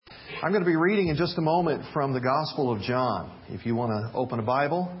I'm going to be reading in just a moment from the Gospel of John. If you want to open a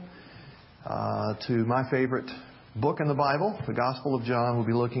Bible to my favorite book in the Bible, the Gospel of John, we'll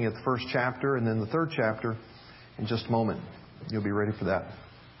be looking at the first chapter and then the third chapter in just a moment. You'll be ready for that.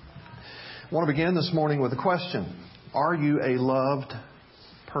 I want to begin this morning with a question. Are you a loved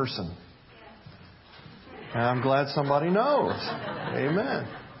person? And I'm glad somebody knows. Amen.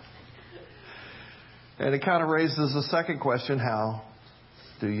 And it kind of raises the second question, how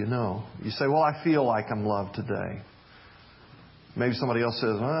do you know? You say, well, I feel like I'm loved today. Maybe somebody else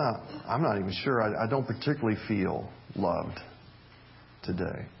says, well, I'm not even sure. I don't particularly feel loved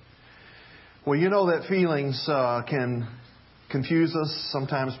today. Well, you know that feelings can confuse us,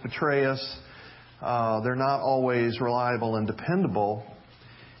 sometimes betray us. They're not always reliable and dependable,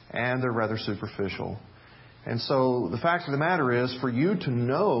 and they're rather superficial. And so the fact of the matter is, for you to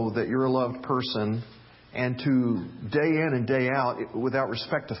know that you're a loved person and to day in and day out, without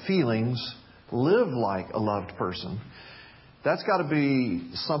respect to feelings, live like a loved person, that's got to be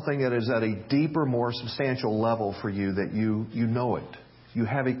something that is at a deeper, more substantial level for you, that you know it. You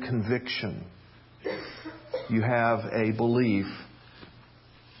have a conviction. You have a belief.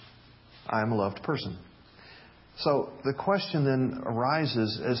 I'm a loved person. So the question then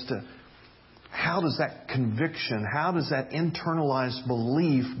arises as to how does that conviction, how does that internalized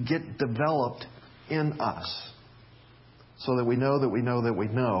belief get developed in us so that we know that we know that we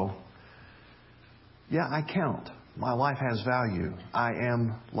know, yeah, I count. My life has value. I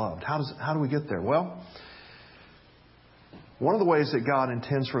am loved. How do we get there? Well, one of the ways that God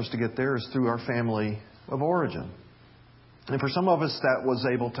intends for us to get there is through our family of origin. And for some of us, that was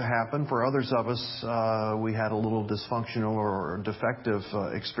able to happen. For others of us, we had a little dysfunctional or defective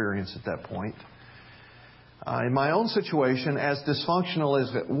experience at that point. In my own situation, as dysfunctional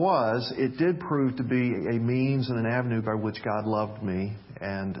as it was, it did prove to be a means and an avenue by which God loved me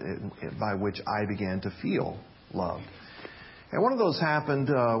and by which I began to feel loved. And one of those happened,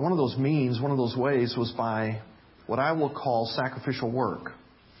 one of those means, one of those ways was by what I will call sacrificial work.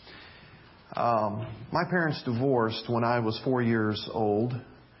 My parents divorced when I was 4 years old,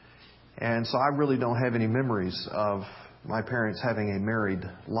 and so I really don't have any memories of my parents having a married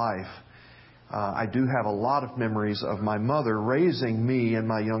life. I do have a lot of memories of my mother raising me and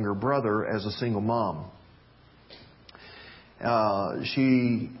my younger brother as a single mom.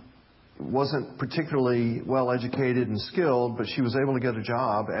 She wasn't particularly well educated and skilled, but she was able to get a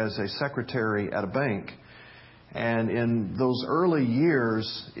job as a secretary at a bank. And in those early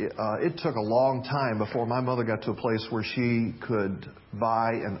years, it took a long time before my mother got to a place where she could buy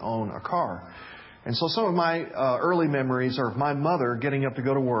and own a car. And so some of my early memories are of my mother getting up to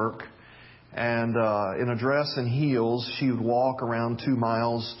go to work, and in a dress and heels, she would walk around 2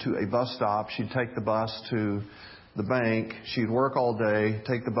 miles to a bus stop. She'd take the bus to the bank. She'd work all day,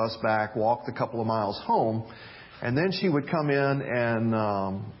 take the bus back, walk the couple of miles home, and then she would come in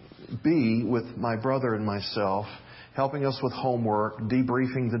and be with my brother and myself, helping us with homework,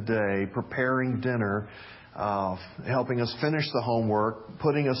 debriefing the day, preparing dinner, helping us finish the homework,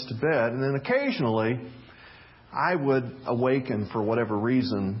 putting us to bed. And then occasionally, I would awaken for whatever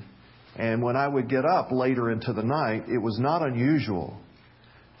reason. And when I would get up later into the night, it was not unusual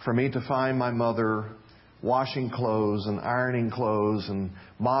for me to find my mother washing clothes and ironing clothes and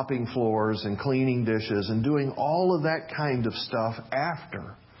mopping floors and cleaning dishes and doing all of that kind of stuff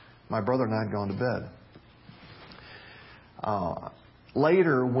after my brother and I had gone to bed.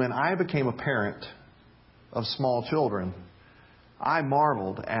 Later, when I became a parent of small children, I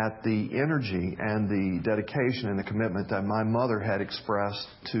marveled at the energy and the dedication and the commitment that my mother had expressed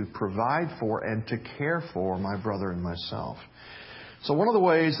to provide for and to care for my brother and myself. So one of the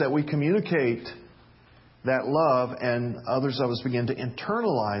ways that we communicate that love and others of us begin to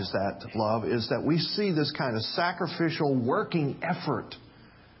internalize that love is that we see this kind of sacrificial working effort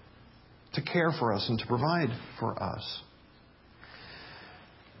to care for us and to provide for us.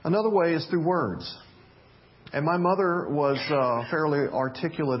 Another way is through words. And my mother was fairly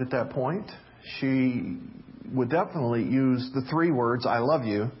articulate at that point. She would definitely use the 3 words, I love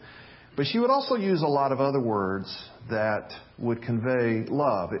you, but she would also use a lot of other words that would convey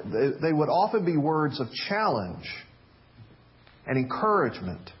love. They would often be words of challenge and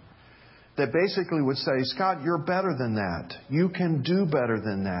encouragement that basically would say, Scott, you're better than that. You can do better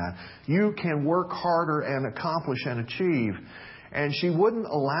than that. You can work harder and accomplish and achieve. And she wouldn't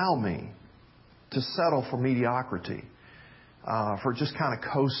allow me to settle for mediocrity, for just kind of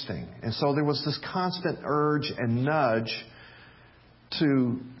coasting. And so there was this constant urge and nudge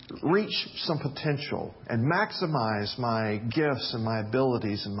to reach some potential and maximize my gifts and my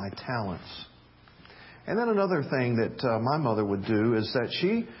abilities and my talents. And then another thing that my mother would do is that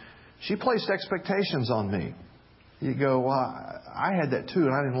She placed expectations on me. You go, well, I had that too,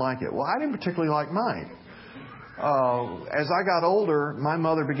 and I didn't like it. Well, I didn't particularly like mine. As I got older, my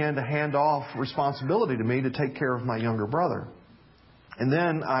mother began to hand off responsibility to me to take care of my younger brother. And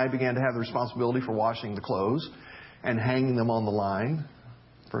then I began to have the responsibility for washing the clothes and hanging them on the line.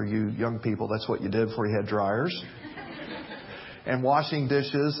 For you young people, that's what you did before you had dryers. And washing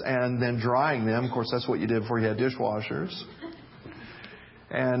dishes and then drying them. Of course, that's what you did before you had dishwashers.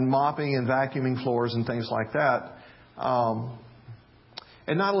 And mopping and vacuuming floors and things like that.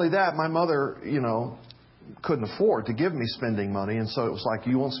 And not only that, my mother, couldn't afford to give me spending money. And so it was like,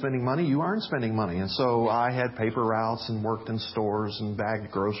 you want spending money? You earn spending money. And so I had paper routes and worked in stores and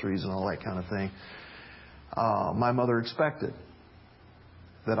bagged groceries and all that kind of thing. My mother expected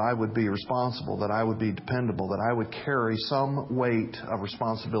that I would be responsible, that I would be dependable, that I would carry some weight of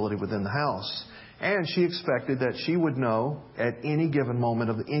responsibility within the house. And she expected that she would know at any given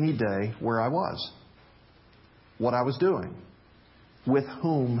moment of any day where I was, what I was doing, with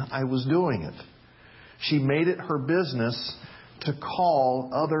whom I was doing it. She made it her business to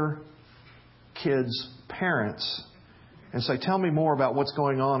call other kids' parents and say, tell me more about what's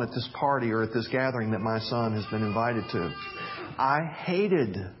going on at this party or at this gathering that my son has been invited to. I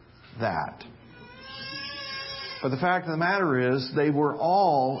hated that. But the fact of the matter is, they were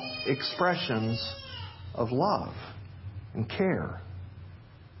all expressions of love and care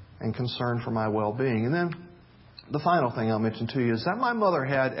and concern for my well-being. And then the final thing I'll mention to you is that my mother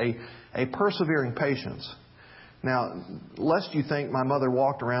had a persevering patience. Now, lest you think my mother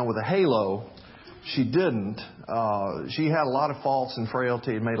walked around with a halo, she didn't. She had a lot of faults and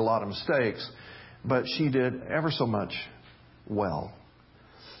frailty and made a lot of mistakes, but she did ever so much well.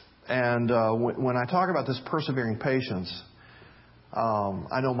 And when I talk about this persevering patience,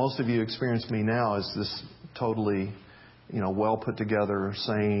 I know most of you experience me now as this totally, well put together,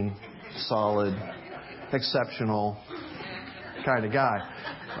 sane, solid, exceptional kind of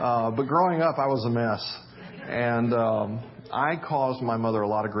guy. But growing up, I was a mess. And I caused my mother a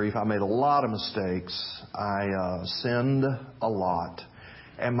lot of grief. I made a lot of mistakes. I sinned a lot.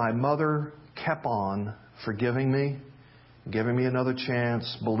 And my mother kept on forgiving me, giving me another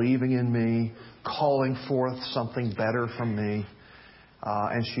chance, believing in me, calling forth something better from me.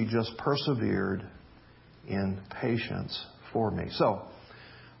 And she just persevered in patience for me. So,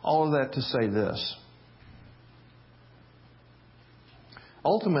 all of that to say this.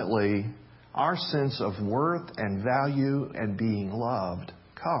 Ultimately, our sense of worth and value and being loved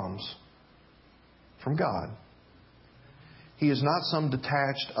comes from God. He is not some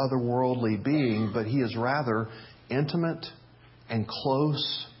detached, otherworldly being, but He is rather intimate and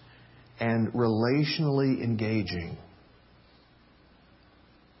close and relationally engaging.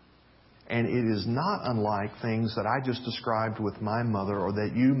 And it is not unlike things that I just described with my mother or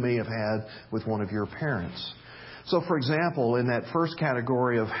that you may have had with one of your parents. So, for example, in that first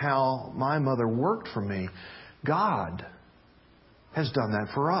category of how my mother worked for me, God has done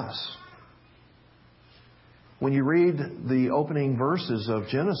that for us. When you read the opening verses of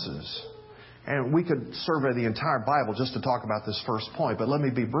Genesis, and we could survey the entire Bible just to talk about this first point, but let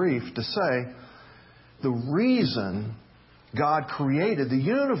me be brief to say the reason God created the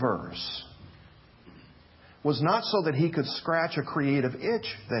universe was not so that He could scratch a creative itch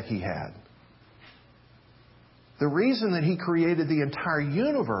that He had. The reason that He created the entire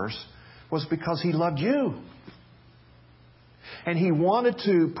universe was because He loved you. And He wanted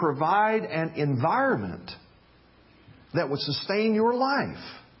to provide an environment that would sustain your life.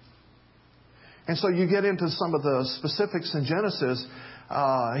 And so you get into some of the specifics in Genesis.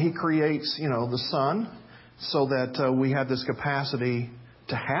 He creates, the sun so that we have this capacity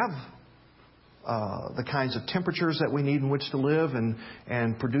to have the kinds of temperatures that we need in which to live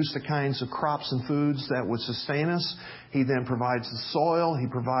and produce the kinds of crops and foods that would sustain us. He then provides the soil. He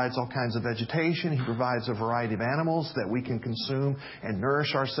provides all kinds of vegetation. He provides a variety of animals that we can consume and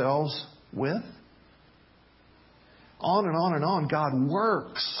nourish ourselves with. On and on and on, God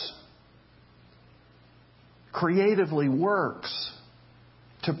works, creatively works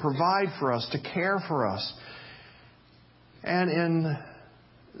to provide for us, to care for us. And in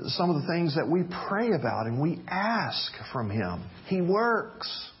some of the things that we pray about and we ask from Him, He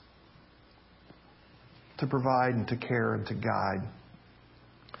works to provide and to care and to guide.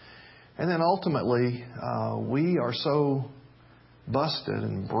 And then ultimately, we are so busted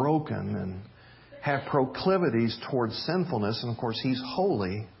and broken and have proclivities towards sinfulness. And of course, He's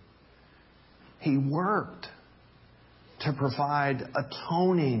holy. He worked to provide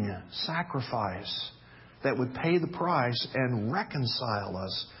atoning sacrifice that would pay the price and reconcile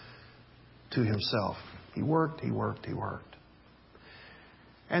us to Himself. He worked, He worked, He worked.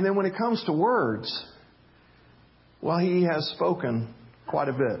 And then when it comes to words, well, He has spoken quite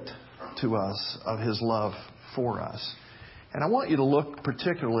a bit to us of His love for us. And I want you to look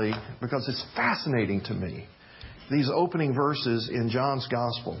particularly, because it's fascinating to me, these opening verses in John's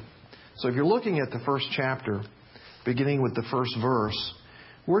Gospel. So if you're looking at the first chapter, beginning with the first verse,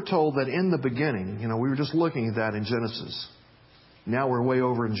 we're told that in the beginning, we were just looking at that in Genesis. Now we're way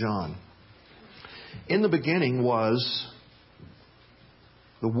over in John. In the beginning was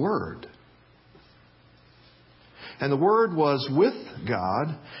the Word. And the Word was with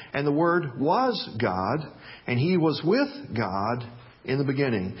God, and the Word was God, and He was with God in the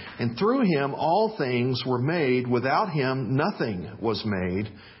beginning. And through Him all things were made. Without Him nothing was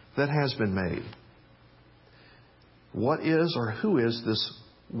made that has been made. What is or who is this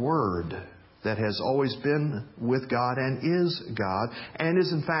Word that has always been with God and is God, and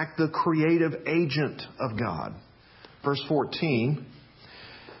is in fact the creative agent of God? Verse 14,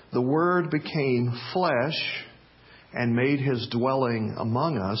 the Word became flesh and made His dwelling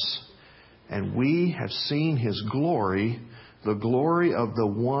among us, and we have seen His glory, the glory of the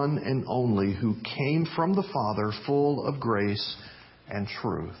one and only who came from the Father, full of grace and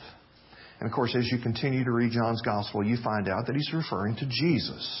truth. And of course, as you continue to read John's Gospel, you find out that he's referring to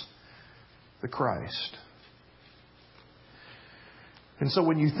Jesus, the Christ. And so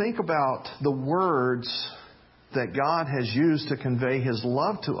when you think about the words that God has used to convey His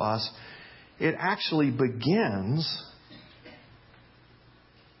love to us, it actually begins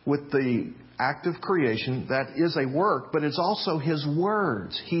with the act of creation. That is a work, but it's also His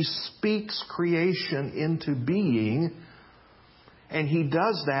words. He speaks creation into being, and He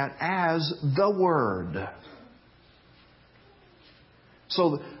does that as the Word.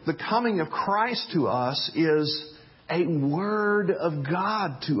 So the coming of Christ to us is a Word of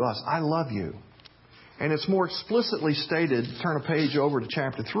God to us. I love you. And it's more explicitly stated, turn a page over to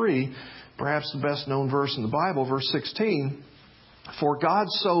chapter 3, perhaps the best known verse in the Bible, verse 16. For God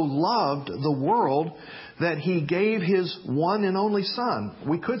so loved the world that He gave His one and only Son.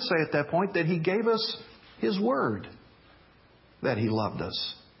 We could say at that point that He gave us His Word, that He loved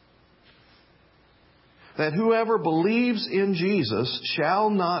us. That whoever believes in Jesus shall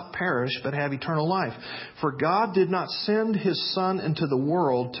not perish but have eternal life. For God did not send His Son into the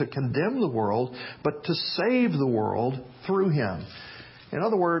world to condemn the world, but to save the world through Him. In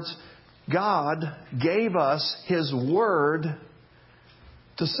other words, God gave us His Word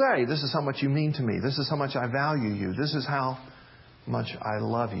to say, this is how much you mean to me. This is how much I value you. This is how much I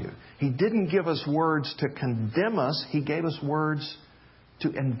love you. He didn't give us words to condemn us. He gave us words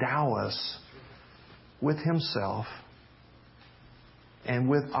to endow us with Himself and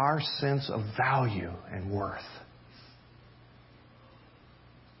with our sense of value and worth.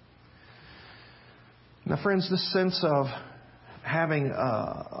 Now, friends, this sense of having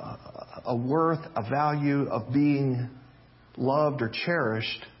a worth, a value, of being loved or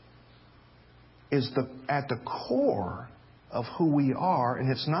cherished is at the core of who we are, and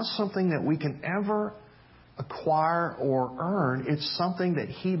it's not something that we can ever acquire or earn. It's something that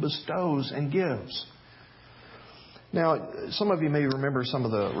He bestows and gives. Now, some of you may remember some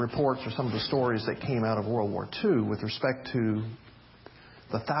of the reports or some of the stories that came out of World War II with respect to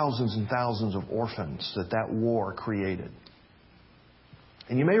the thousands and thousands of orphans that war created.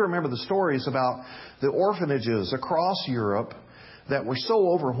 And you may remember the stories about the orphanages across Europe that were so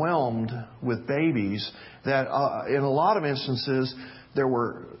overwhelmed with babies that in a lot of instances there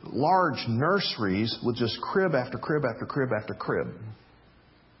were large nurseries with just crib after crib after crib after crib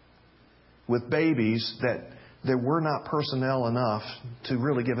with babies that there were not personnel enough to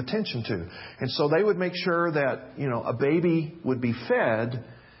really give attention to. And so they would make sure that, a baby would be fed,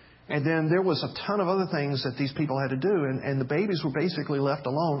 and then there was a ton of other things that these people had to do. And the babies were basically left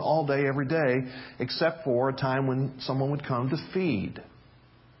alone all day, every day, except for a time when someone would come to feed.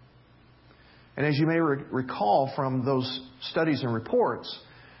 And as you may recall from those studies and reports,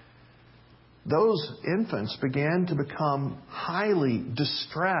 those infants began to become highly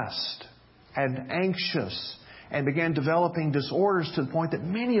distressed and anxious and began developing disorders to the point that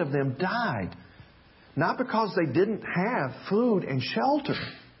many of them died. Not because they didn't have food and shelter,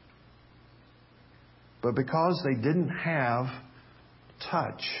 but because they didn't have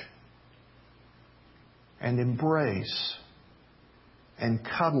touch and embrace and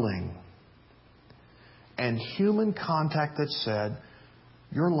cuddling and human contact that said,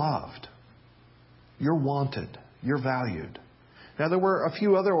 you're loved, you're wanted, you're valued. Now, there were a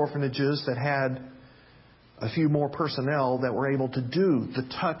few other orphanages that had a few more personnel that were able to do the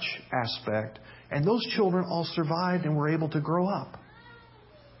touch aspect, and those children all survived and were able to grow up.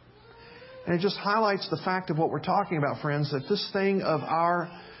 And it just highlights the fact of what we're talking about, friends, that this thing of our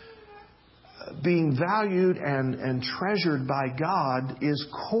being valued and treasured by God is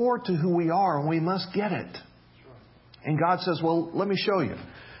core to who we are, and we must get it. And God says, well, let me show you.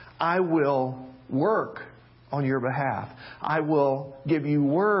 I will work on your behalf. I will give you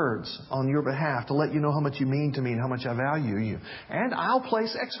words on your behalf to let you know how much you mean to me and how much I value you. And I'll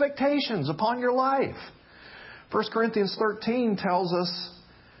place expectations upon your life. 1 Corinthians 13 tells us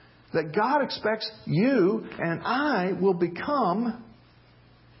that God expects you and I will become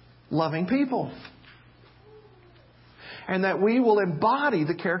loving people. And that we will embody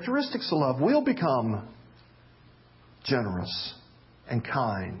the characteristics of love. We'll become generous and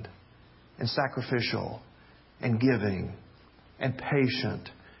kind and sacrificial and giving and patient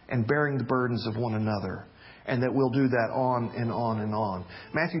and bearing the burdens of one another. And that we'll do that on and on and on.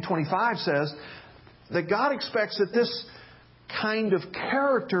 Matthew 25 says that God expects that this kind of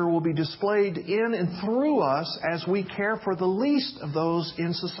character will be displayed in and through us as we care for the least of those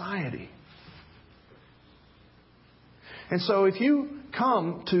in society. And so if you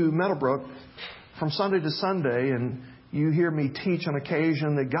come to Meadowbrook from Sunday to Sunday and you hear me teach on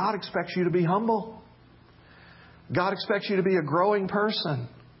occasion that God expects you to be humble. God expects you to be a growing person.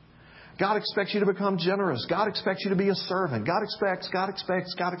 God expects you to become generous. God expects you to be a servant. God expects.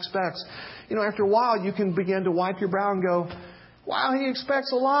 You know, after a while you can begin to wipe your brow and go, wow, He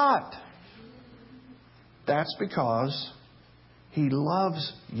expects a lot. That's because He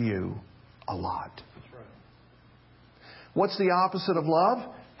loves you a lot. That's right. What's the opposite of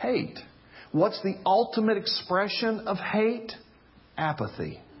love? Hate. What's the ultimate expression of hate?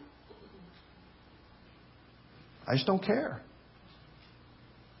 Apathy. I just don't care.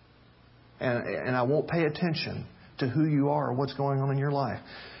 And I won't pay attention to who you are or what's going on in your life.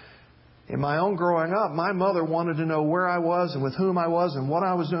 In my own growing up, my mother wanted to know where I was and with whom I was and what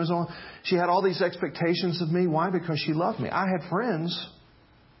I was doing. She had all these expectations of me. Why? Because she loved me. I had friends.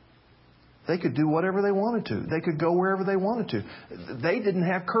 They could do whatever they wanted to. They could go wherever they wanted to. They didn't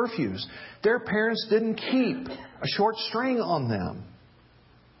have curfews. Their parents didn't keep a short string on them.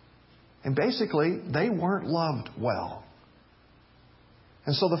 And basically, they weren't loved well.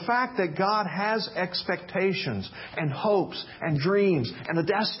 And so the fact that God has expectations and hopes and dreams and a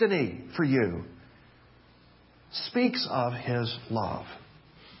destiny for you speaks of His love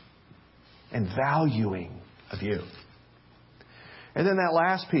and valuing of you. And then that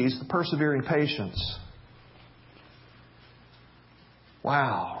last piece, the persevering patience.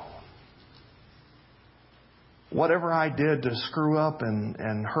 Wow. Whatever I did to screw up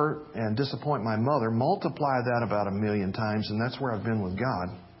and hurt and disappoint my mother, multiply that about 1,000,000 times, and that's where I've been with God.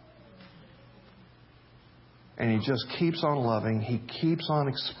 And He just keeps on loving. He keeps on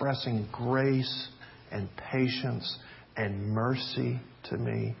expressing grace and patience and mercy to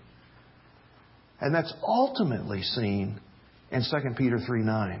me. And that's ultimately seen in 2 Peter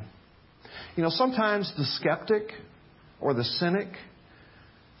 3:9. You know, sometimes the skeptic or the cynic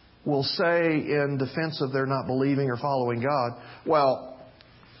will say in defense of their not believing or following God, well,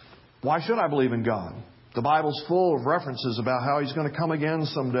 why should I believe in God? The Bible's full of references about how He's going to come again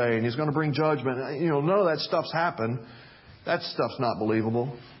someday and He's going to bring judgment. You know, none of that stuff's happened. That stuff's not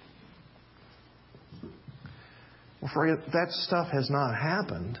believable. Well, friend, that stuff has not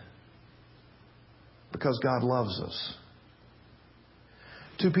happened because God loves us.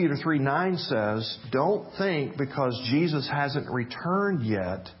 2 Peter 3:9 says, don't think because Jesus hasn't returned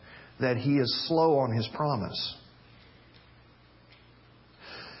yet that He is slow on His promise.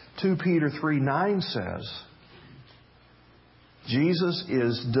 2 Peter 3:9 says, Jesus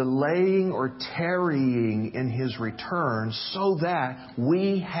is delaying or tarrying in His return so that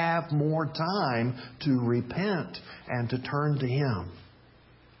we have more time to repent and to turn to Him.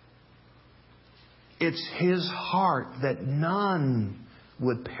 It's His heart that none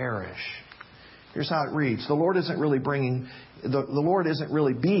would perish. Here's how it reads. The Lord isn't really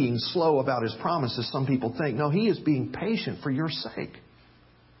being slow about His promises, some people think. No, He is being patient for your sake.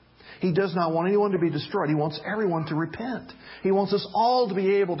 He does not want anyone to be destroyed. He wants everyone to repent. He wants us all to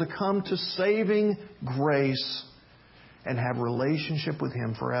be able to come to saving grace and have a relationship with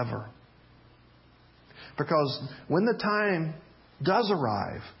Him forever. Because when the time does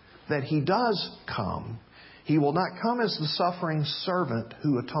arrive that He does come, He will not come as the suffering servant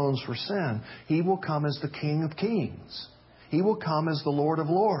who atones for sin. He will come as the King of Kings. He will come as the Lord of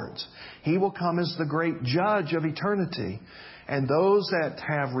Lords. He will come as the great judge of eternity. And those that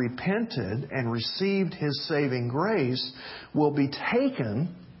have repented and received His saving grace will be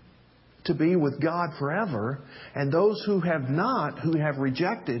taken to be with God forever. And those who have not, who have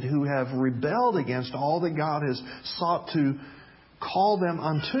rejected, who have rebelled against all that God has sought to call them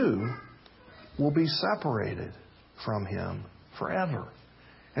unto, will be separated from Him forever.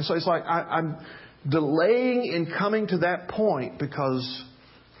 And so it's like I'm delaying in coming to that point because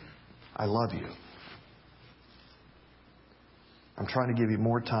I love you. I'm trying to give you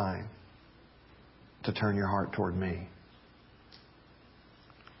more time to turn your heart toward me.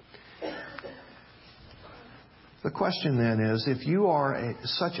 The question then is, if you are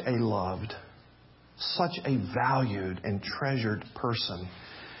such a loved, such a valued and treasured person,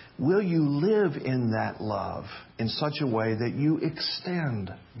 will you live in that love in such a way that you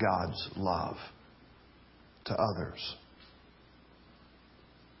extend God's love to others?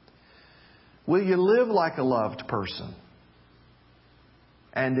 Will you live like a loved person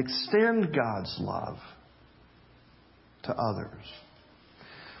and extend God's love to others?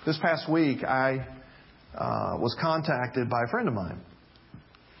 This past week, I was contacted by a friend of mine.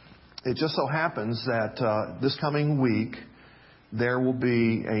 It just so happens that this coming week, there will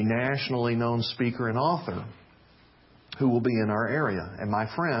be a nationally known speaker and author who will be in our area. And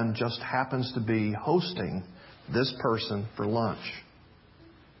my friend just happens to be hosting this person for lunch.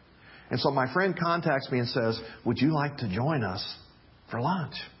 And so my friend contacts me and says, would you like to join us for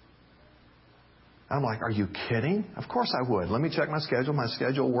lunch? I'm like, are you kidding? Of course I would. Let me check my schedule. My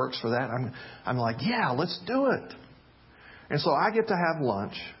schedule works for that. I'm like, yeah, let's do it. And so I get to have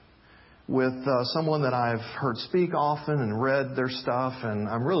lunch with someone that I've heard speak often and read their stuff. And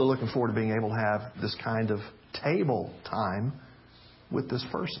I'm really looking forward to being able to have this kind of table time with this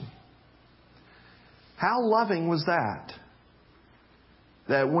person. How loving was that?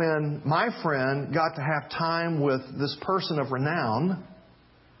 That when my friend got to have time with this person of renown,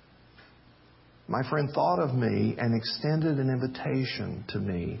 my friend thought of me and extended an invitation to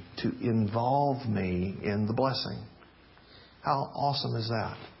me to involve me in the blessing. How awesome is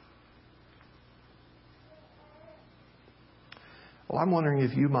that? Well, I'm wondering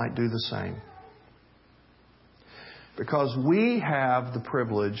if you might do the same. Because we have the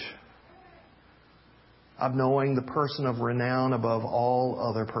privilege of knowing the person of renown above all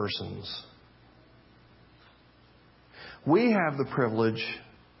other persons. We have the privilege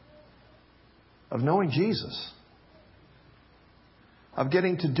of knowing Jesus, of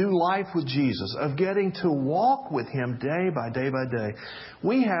getting to do life with Jesus, of getting to walk with Him day by day by day.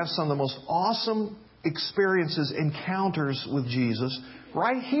 We have some of the most awesome experiences, encounters with Jesus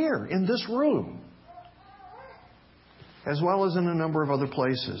right here in this room, as well as in a number of other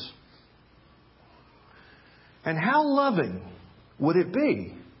places. And how loving would it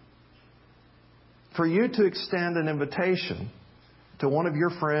be for you to extend an invitation to one of your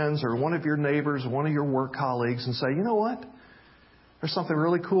friends or one of your neighbors, one of your work colleagues, and say, you know what? There's something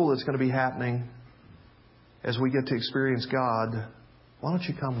really cool that's going to be happening as we get to experience God. Why don't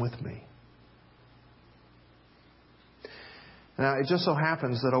you come with me? Now, it just so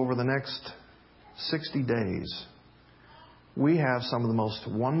happens that over the next 60 days, we have some of the most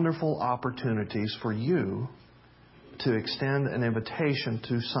wonderful opportunities for you to extend an invitation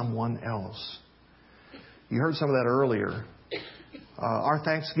to someone else. You heard some of that earlier. Our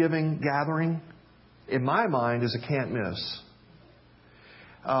Thanksgiving gathering, in my mind, is a can't miss.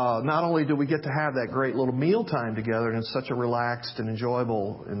 Not only do we get to have that great little mealtime together, and it's such a relaxed and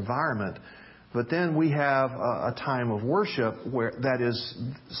enjoyable environment, but then we have a time of worship where that is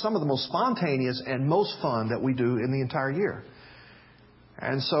some of the most spontaneous and most fun that we do in the entire year.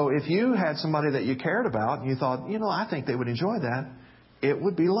 And so if you had somebody that you cared about and you thought, you know, I think they would enjoy that, it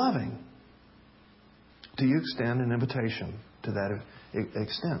would be loving. Do you extend an invitation to that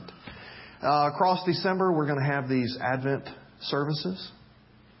extent? Across December, we're going to have these Advent services.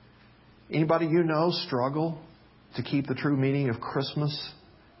 Anybody you know struggle to keep the true meaning of Christmas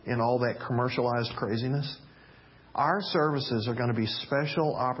in all that commercialized craziness? Our services are going to be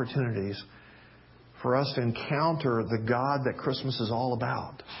special opportunities for us to encounter the God that Christmas is all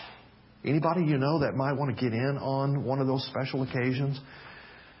about. Anybody you know that might want to get in on one of those special occasions?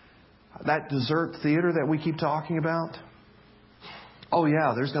 That dessert theater that we keep talking about? Oh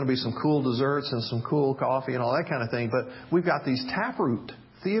yeah, there's going to be some cool desserts and some cool coffee and all that kind of thing. But we've got these Taproot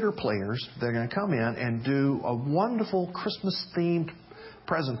theater players. They're going to come in and do a wonderful Christmas-themed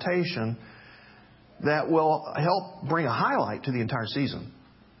presentation that will help bring a highlight to the entire season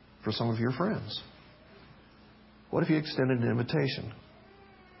for some of your friends. What if you extended an invitation?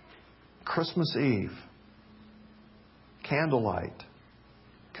 Christmas Eve, candlelight,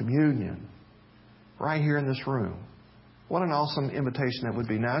 communion, right here in this room. What an awesome invitation that would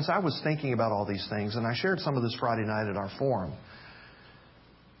be. Now, as I was thinking about all these things, and I shared some of this Friday night at our forum,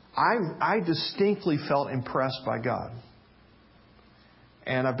 I distinctly felt impressed by God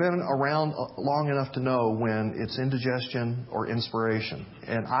And I've been around long enough to know when it's indigestion or inspiration.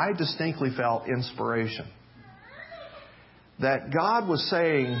 And I distinctly felt inspiration. That God was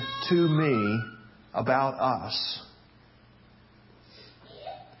saying to me about us,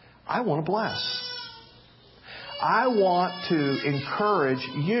 I want to bless. I want to encourage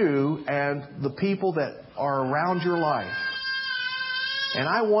you and the people that are around your life. And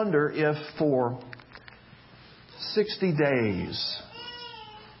I wonder if for 60 days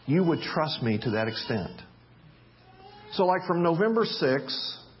you would trust me to that extent. So like from November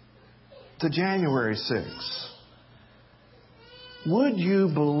 6th to January 6th, would you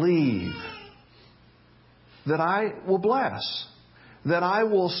believe that I will bless? That I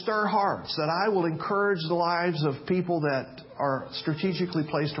will stir hearts, that I will encourage the lives of people that are strategically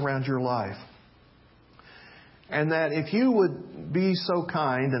placed around your life. And that if you would be so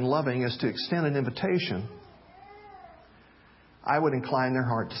kind and loving as to extend an invitation, I would incline their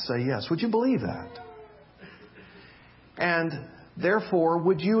heart to say yes. Would you believe that? And therefore,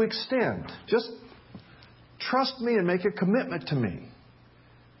 would you extend? Just trust me and make a commitment to me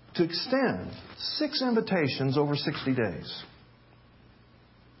to extend 6 invitations over 60 days.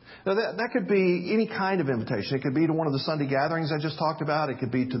 Now, that could be any kind of invitation. It could be to one of the Sunday gatherings I just talked about. It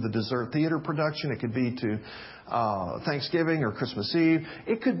could be to the dessert theater production. It could be to Thanksgiving or Christmas Eve.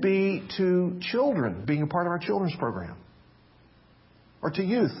 It could be to children being a part of our children's program. Or to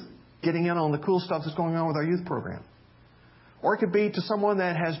youth getting in on the cool stuff that's going on with our youth program. Or it could be to someone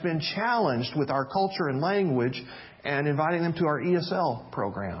that has been challenged with our culture and language and inviting them to our ESL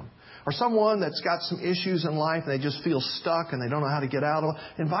program. Or someone that's got some issues in life and they just feel stuck and they don't know how to get out of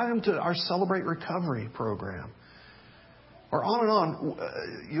it. Invite them to our Celebrate Recovery program. Or on and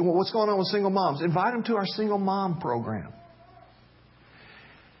on. What's going on with single moms? Invite them to our single mom program.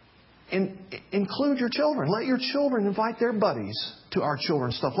 Include your children. Let your children invite their buddies to our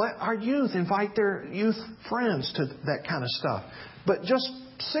children's stuff. Let our youth invite their youth friends to that kind of stuff. But just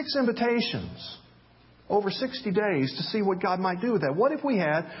 6 invitations over 60 days to see what God might do with that. What if we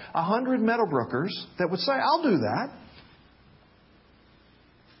had 100 Meadowbrookers that would say, I'll do that?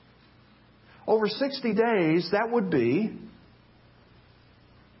 Over 60 days, that would be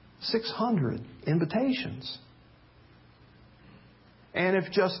 600 invitations. And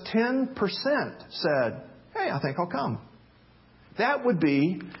if just 10% said, hey, I think I'll come, that would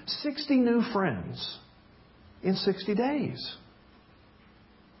be 60 new friends in 60 days.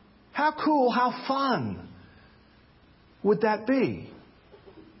 How cool, how fun would that be?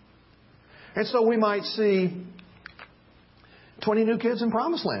 And so we might see 20 new kids in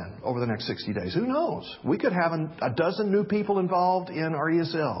Promised Land over the next 60 days. Who knows? We could have a dozen new people involved in our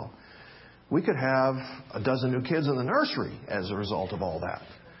ESL. We could have a dozen new kids in the nursery as a result of all that.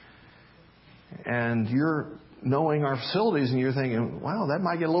 And you're knowing our facilities and you're thinking, wow, that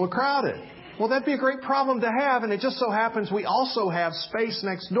might get a little crowded. Well, that'd be a great problem to have. And it just so happens we also have space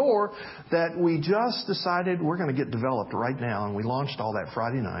next door that we just decided we're going to get developed right now. And we launched all that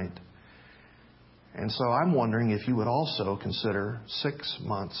Friday night. And so I'm wondering if you would also consider 6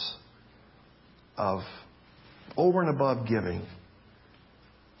 months of over and above giving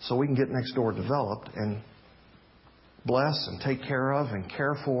so we can get next door developed and bless and take care of and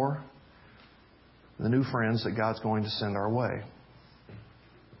care for the new friends that God's going to send our way.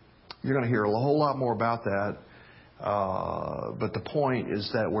 You're going to hear a whole lot more about that. But the point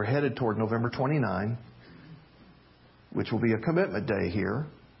is that we're headed toward November 29, which will be a commitment day here.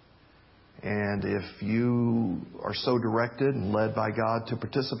 And if you are so directed and led by God to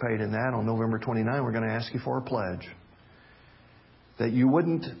participate in that on November 29, we're going to ask you for a pledge that you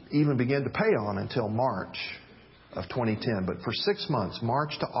wouldn't even begin to pay on until March of 2010. But for 6 months,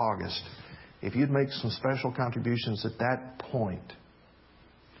 March to August, if you'd make some special contributions at that point,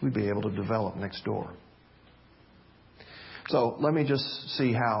 we'd be able to develop next door. So let me just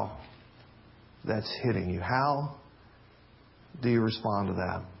see how that's hitting you. How do you respond to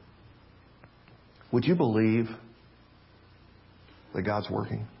that? Would you believe that God's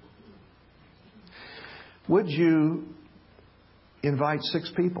working? Would you invite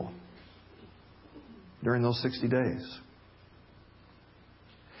 6 people during those 60 days?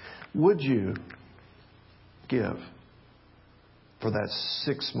 Would you give for that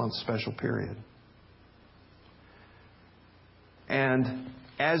 6-month special period? And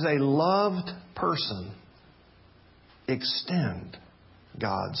as a loved person, extend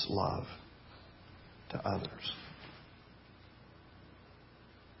God's love to others.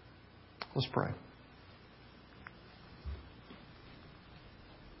 Let's pray.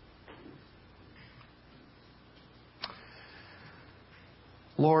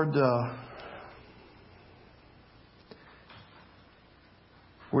 Lord,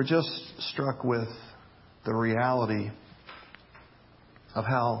 We're just struck with the reality of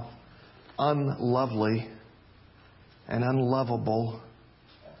how unlovely and unlovable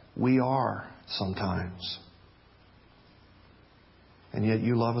we are sometimes. And yet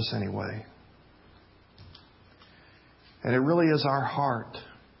you love us anyway. And it really is our heart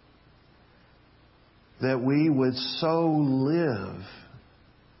that we would so live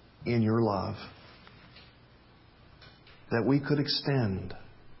in your love that we could extend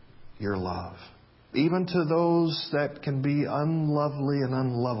your love, even to those that can be unlovely and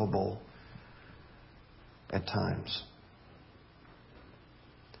unlovable at times.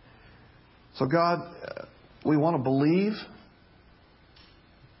 So God, we want to believe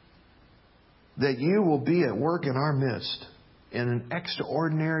that you will be at work in our midst in an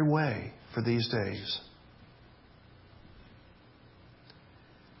extraordinary way for these days.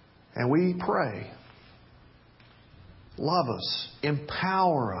 And we pray, love us,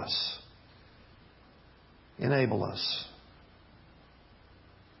 empower us, enable us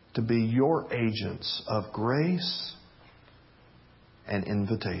to be your agents of grace and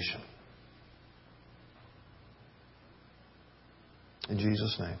invitation. In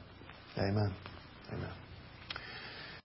Jesus' name, amen. Amen.